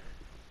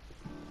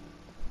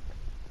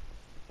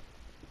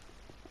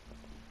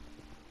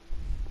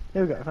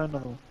 There we go, I found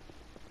another one.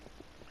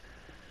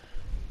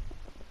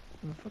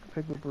 When the fucking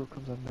piglet brew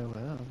comes out of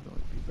nowhere, I'm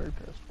going to be very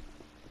pissed.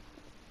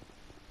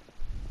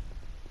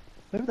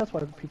 Maybe that's why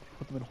people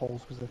put them in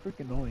holes, because they're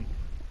freaking annoying.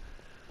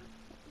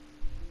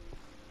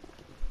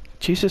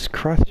 Jesus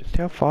Christ, just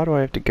how far do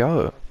I have to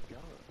go?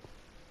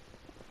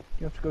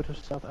 You have to go to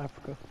South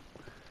Africa.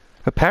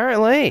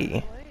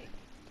 Apparently!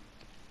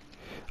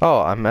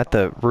 Oh, I'm at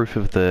the roof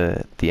of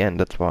the end,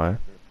 that's why.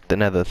 The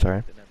nether,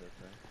 sorry.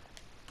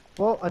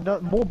 Well,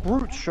 more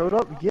brutes showed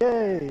up,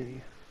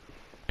 yay!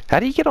 How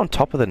do you get on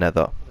top of the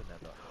nether?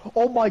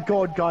 Oh my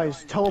god,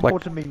 guys,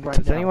 teleport to me right now.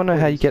 Does anyone know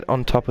how you please. get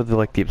on top of the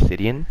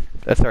obsidian?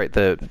 Sorry,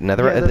 the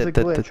nether. Yeah, there's a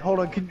glitch. Hold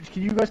on, can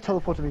you guys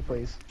teleport to me,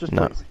 please? Just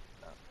No. please.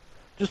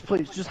 Just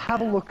please, just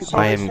have a look at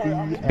I am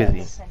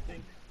busy.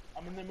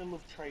 I'm in the middle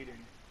of trading.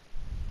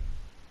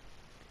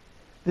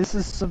 This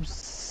is some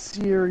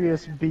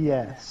serious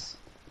BS.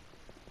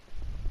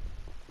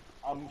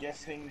 I'm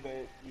guessing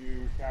that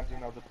you found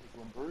another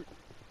piglin brute.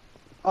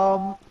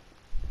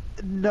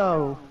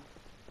 No.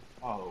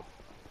 Oh.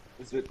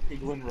 Is it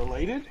piglin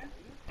related?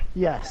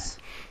 Yes.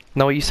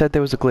 No, you said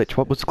there was a glitch.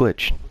 What was the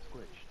glitch? Hold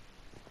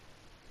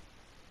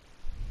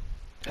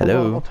on,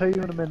 Hello? I'll tell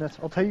you in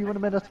a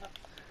minute.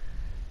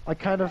 I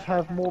kind of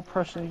have more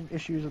pressing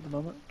issues at the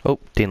moment. Oh,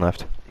 Dean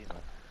left.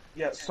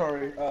 Yeah,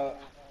 sorry, I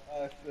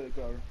have to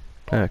go.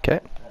 Okay.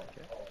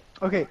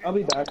 Okay, I'll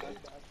be back.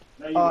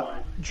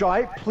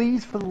 Jai,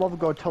 please, for the love of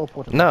God,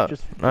 teleport to me. No,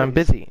 Just I'm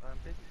please. busy.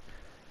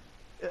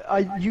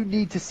 You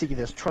need to see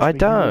this. Trust I me.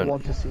 don't. You will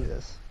want to see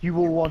this. You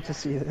will want to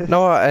see this.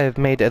 No, I have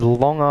made a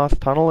long-ass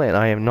tunnel and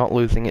I am not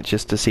losing it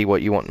just to see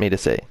what you want me to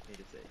see.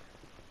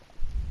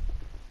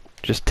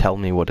 Just tell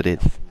me what it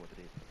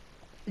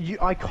is.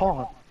 I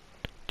can't.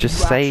 Just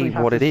You say actually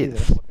have what to it see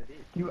is. this.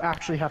 You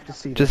actually have to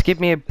see this. Just give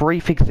me a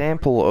brief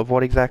example of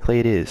what exactly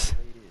it is.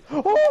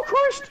 Oh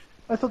Christ!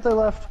 I thought they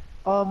left.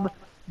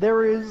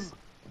 There is.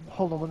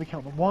 Hold on, let me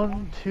count them.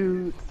 1,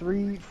 2,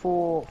 3,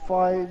 4,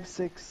 5,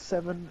 6,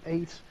 7,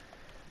 8,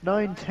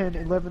 9, 10,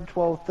 11,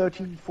 12,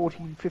 13,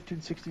 14,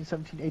 15, 16,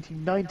 17,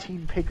 18,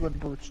 19 piglin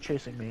brutes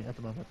chasing me at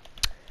the moment.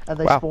 And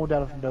they Wow. spawned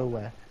out of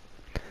nowhere.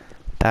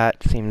 That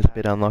seems a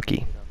bit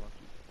unlucky.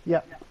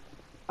 Yeah.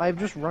 I'm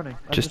just running.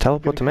 I'm Just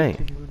teleport to me.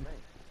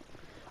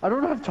 I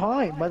don't have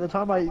time. By the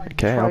time I Okay,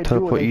 try I'll and do it,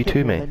 teleport they you hit to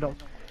and me. they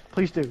don't.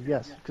 Please do,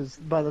 yes. Because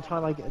by the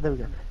time I get... There we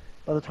go.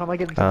 By the time I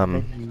get into the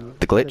menu...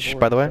 The glitch,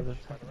 by the way?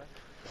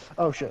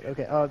 Oh shit.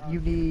 Okay. You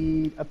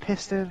need a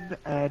piston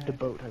and a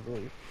boat, I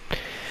believe.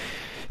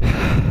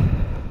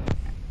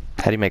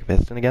 How do you make a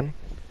piston again?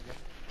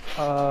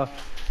 Uh,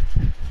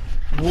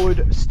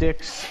 wood,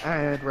 sticks,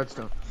 and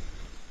redstone.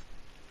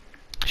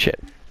 Shit.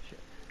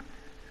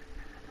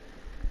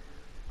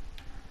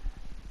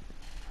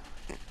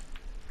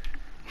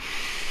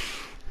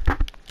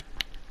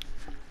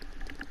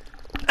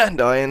 And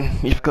iron.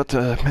 You forgot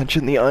to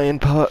mention the iron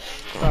part.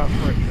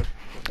 Right.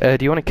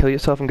 Do you want to kill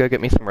yourself and go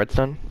get me some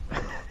redstone?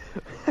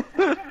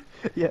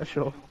 Yeah,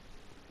 sure.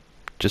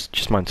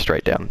 Just mine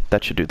straight down.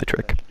 That should do the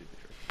trick.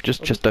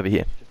 Just over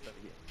here.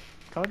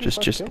 Can't I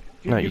Just kill?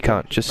 no, you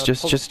can't.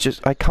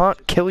 Just I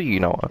can't kill you,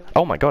 Noah.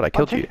 Oh my god, I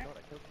killed you.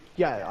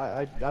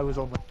 Yeah, I was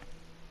on my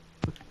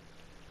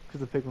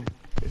because the pig one.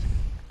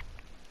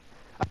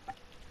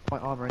 My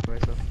armor anyway,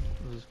 so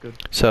this is good.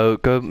 So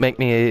go make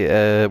me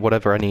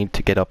whatever I need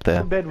to get up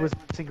there. One bed was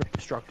single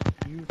destruct.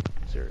 You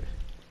serious?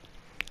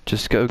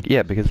 Just go,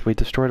 yeah, because we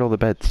destroyed all the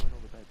beds.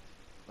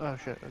 Oh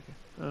shit.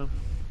 Okay.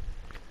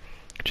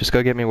 Just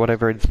go get me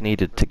whatever is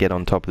needed to get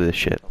on top of this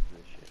shit.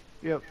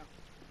 Yep.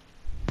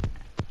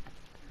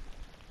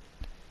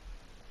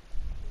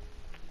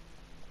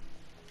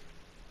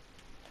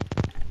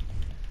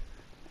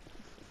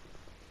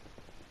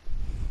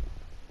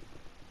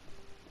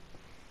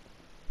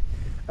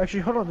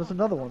 Actually, hold on. There's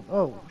another one.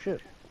 Oh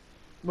shit.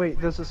 Wait,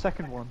 there's a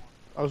second one.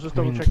 I was just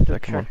double checking to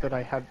check that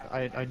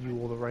I knew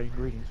all the right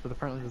ingredients, but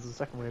apparently there's a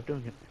second way of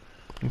doing it.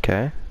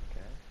 Okay.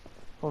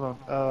 Hold on.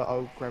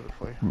 I'll grab it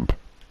for you.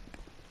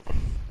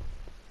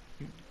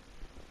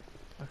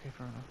 Okay,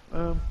 fair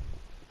enough.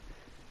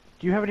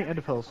 Do you have any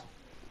ender pearls?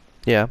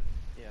 Yeah.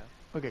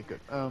 Okay, good.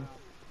 Do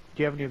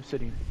you have any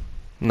obsidian?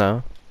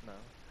 No.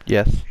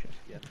 Yes.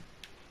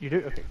 You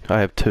do? Okay. I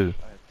have 2.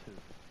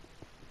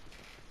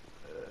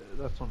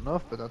 That's not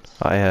enough, but that's...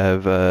 I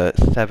have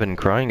 7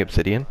 crying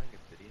obsidian.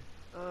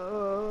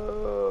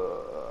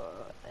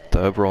 The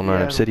overall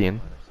 9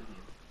 obsidian.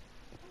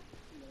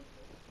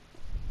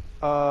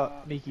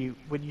 Miki,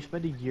 when you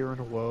spend a year in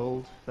a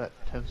world, that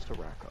tends to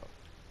rack up.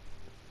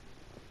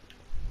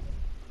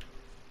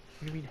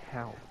 What do you mean,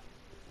 how?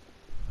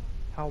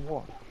 How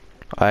what?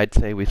 I'd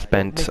say we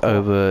spent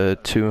over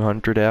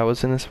 200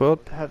 hours in this world.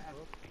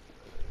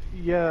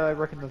 Yeah, I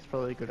reckon that's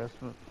probably a good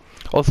estimate.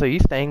 Also, are you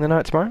staying the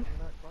night tomorrow?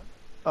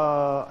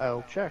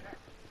 I'll check.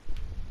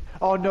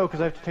 Oh no,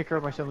 because I have to take care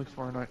of my siblings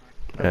tomorrow night.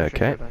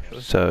 Okay,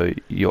 so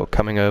you're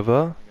coming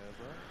over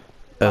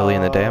early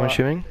in the day, I'm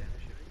assuming?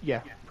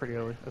 Yeah, pretty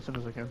early, as soon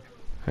as I can.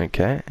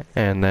 Okay,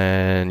 and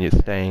then you're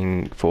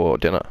staying for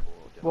dinner.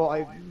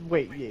 Well,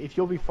 wait, if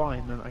you'll be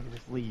fine, then I can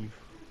just leave.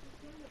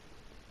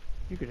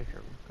 You can take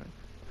care of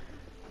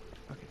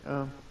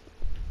them,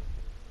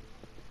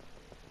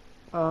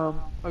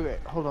 okay. Okay,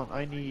 hold on,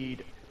 I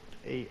need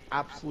a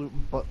absolute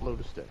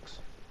buttload of sticks.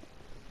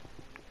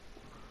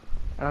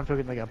 And I'm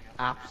talking like an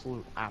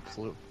absolute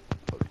load.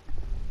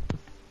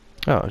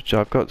 Oh, so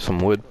I've got some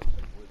wood.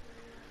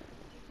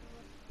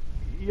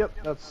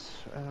 Yep, that's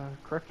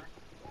correct.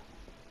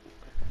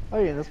 Oh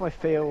yeah, that's my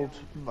failed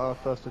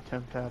first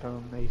attempt at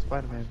a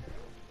Spider-Man.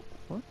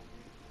 What?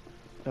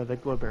 No, they're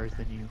glowberries.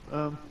 They're new.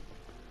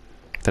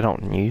 They're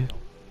not new.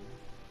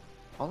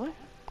 Are they?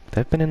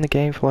 They've been in the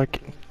game for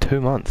like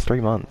 2 months,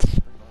 3 months.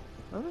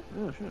 Are they?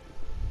 Oh shit.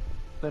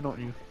 They're not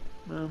new.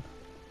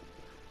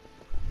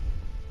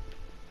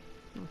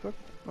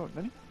 Oh,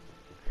 many?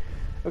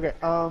 Okay,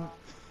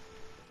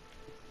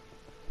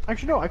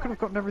 actually no, I could have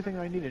gotten everything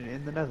I needed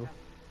in the nether.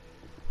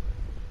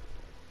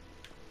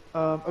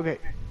 Okay,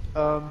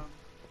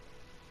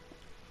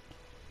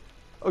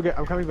 okay,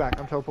 I'm coming back,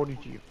 I'm teleporting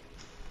to you.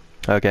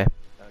 Okay.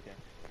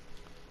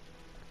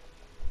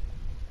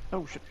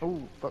 Oh shit,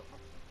 oh fuck.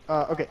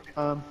 Okay,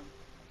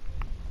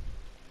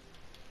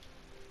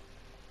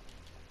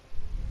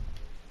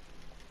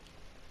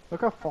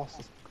 look how fast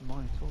this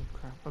mines, holy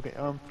crap. Okay,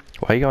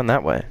 Why are you going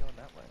that way?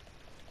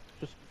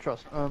 just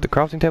trust, The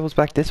crafting table's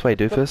back this way,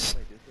 doofus.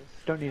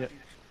 don't need it.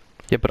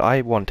 Yeah, but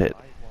I want it.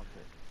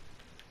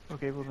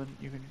 Okay, well then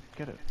you can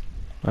get it.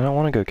 I don't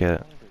want to go get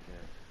it.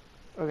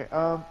 Okay,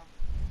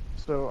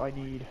 so I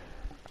need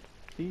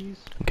these.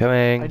 I'm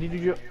coming. I need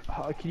you.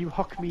 Can you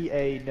huck me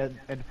a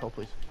ender pearl,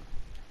 please?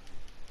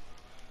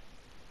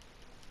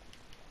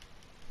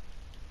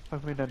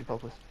 Huck me an ender pearl,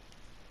 please.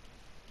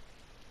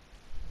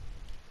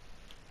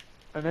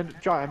 And then,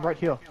 Jai, I'm right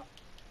here.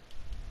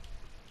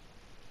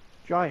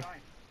 Jai.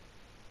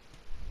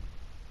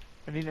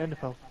 I need an ender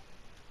pearl.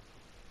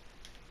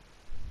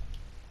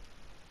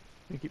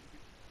 Thank you.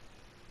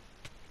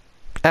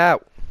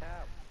 Ow!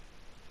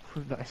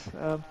 Nice.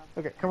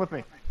 Okay, come with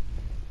me.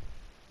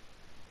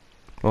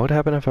 What would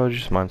happen if I was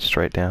just mine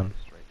straight down?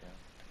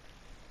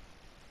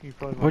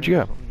 Where'd you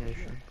go?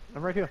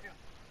 I'm right here.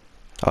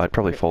 Oh, I'd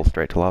probably fall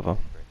straight to lava.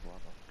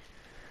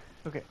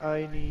 Okay,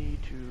 I need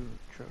to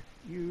truck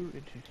you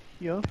into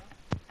here.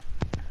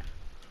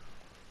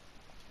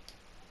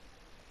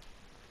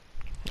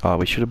 Oh,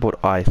 we should have bought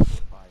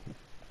ice.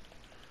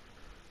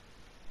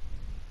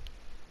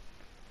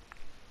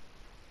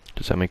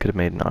 Just then we could have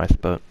made an ice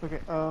boat.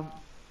 Okay,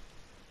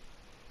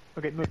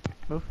 Okay, move,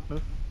 move,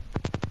 move.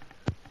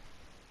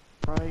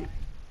 Right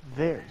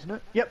there, isn't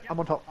it? Yep, I'm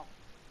on top.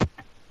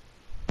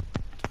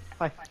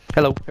 Hi.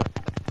 Hello.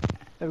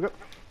 There we go.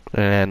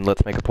 And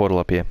let's make a portal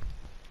up here.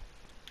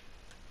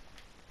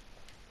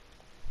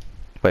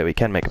 Wait, we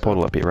can make a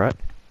portal up here, right?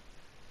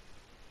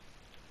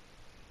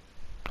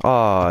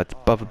 Oh, it's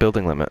above the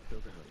building limit.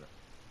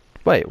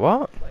 Wait,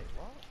 what?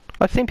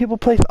 I've seen people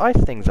place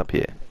ice things up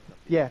here.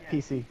 Yeah,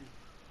 PC.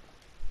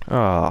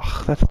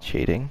 Oh, that's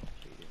cheating.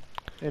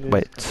 It is.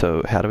 Wait,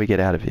 so how do we get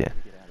out of here?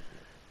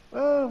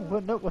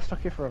 Well, no, we're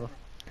stuck here forever.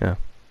 Yeah.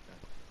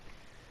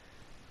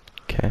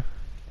 Okay.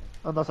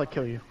 Unless I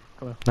kill you.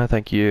 Come here. No,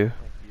 thank you.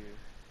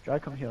 Jai,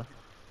 come here.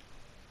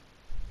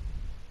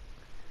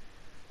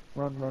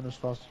 Run as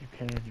fast as you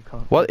can. You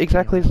can't. What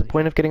exactly is the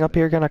point of getting up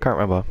here again? I can't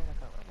remember.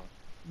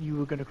 You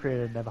were gonna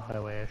create a nether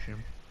highway, I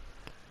assume.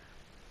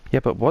 Yeah,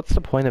 but what's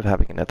the point of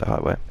having a nether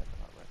highway?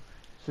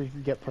 So you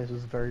can get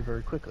places very,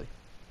 very quickly.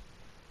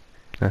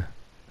 Yeah.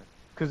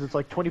 Because it's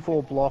like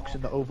 24 blocks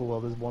in the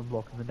overworld, there's 1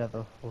 block in the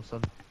nether, or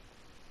some